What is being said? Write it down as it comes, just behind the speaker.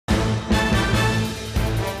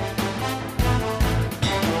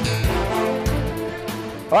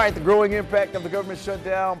All right, the growing impact of the government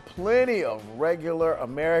shutdown. Plenty of regular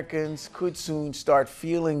Americans could soon start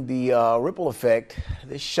feeling the ripple effect.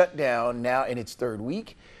 This shutdown, now in its third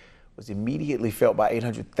week, was immediately felt by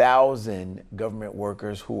 800,000 government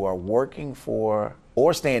workers who are working for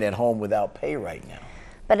or staying at home without pay right now.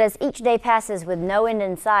 But as each day passes with no end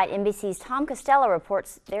in sight, NBC's Tom Costello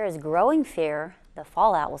reports there is growing fear the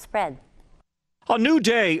fallout will spread. A new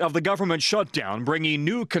day of the government shutdown bringing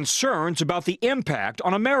new concerns about the impact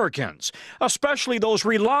on Americans, especially those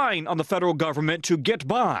relying on the federal government to get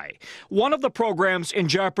by. One of the programs in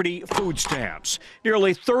jeopardy, food stamps.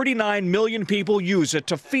 Nearly 39 million people use it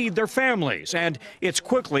to feed their families, and it's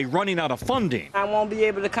quickly running out of funding. I won't be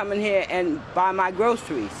able to come in here and buy my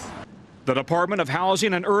groceries. The Department of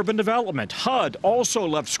Housing and Urban Development, HUD, also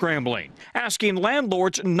left scrambling, asking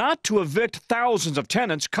landlords not to evict thousands of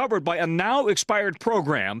tenants covered by a now expired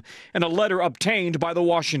program in a letter obtained by the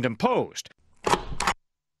Washington Post.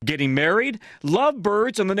 Getting married?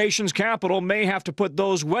 Lovebirds in the nation's capital may have to put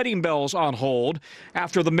those wedding bells on hold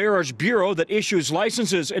after the Marriage Bureau that issues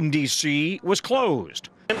licenses in D.C. was closed.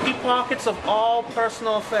 Empty pockets of all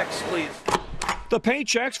personal effects, please. The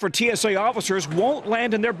paychecks for TSA officers won't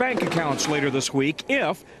land in their bank accounts later this week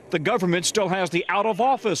if the government still has the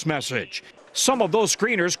out-of-office message. Some of those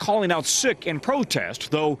screeners calling out sick in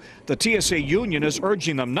protest, though the TSA union is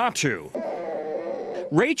urging them not to.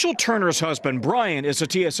 Rachel Turner's husband, Brian, is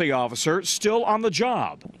a TSA officer still on the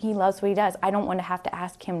job. He loves what he does. I don't want to have to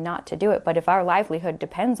ask him not to do it, but if our livelihood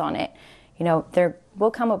depends on it, there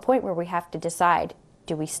will come a point where we have to decide,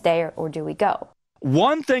 do we stay or do we go?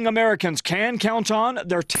 One thing Americans can count on,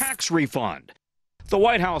 their tax refund. The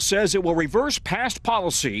White House says it will reverse past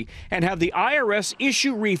policy and have the IRS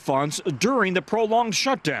issue refunds during the prolonged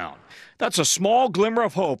shutdown. That's a small glimmer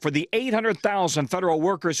of hope for the 800,000 federal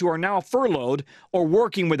workers who are now furloughed or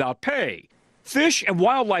working without pay. Fish and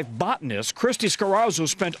wildlife botanist Christy Scarazzo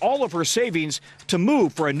spent all of her savings to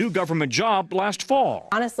move for a new government job last fall.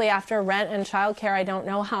 Honestly, after rent and childcare, I don't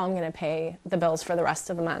know how I'm going to pay the bills for the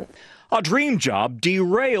rest of the month. A dream job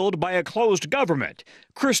derailed by a closed government.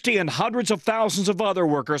 Christy and hundreds of thousands of other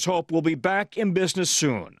workers hope will be back in business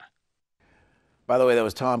soon. By the way, that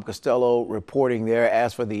was Tom Costello reporting there.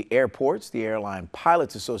 As for the airports, the Airline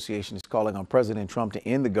Pilots Association is calling on President Trump to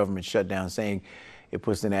end the government shutdown, saying it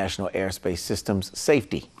puts the national airspace system's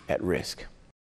safety at risk.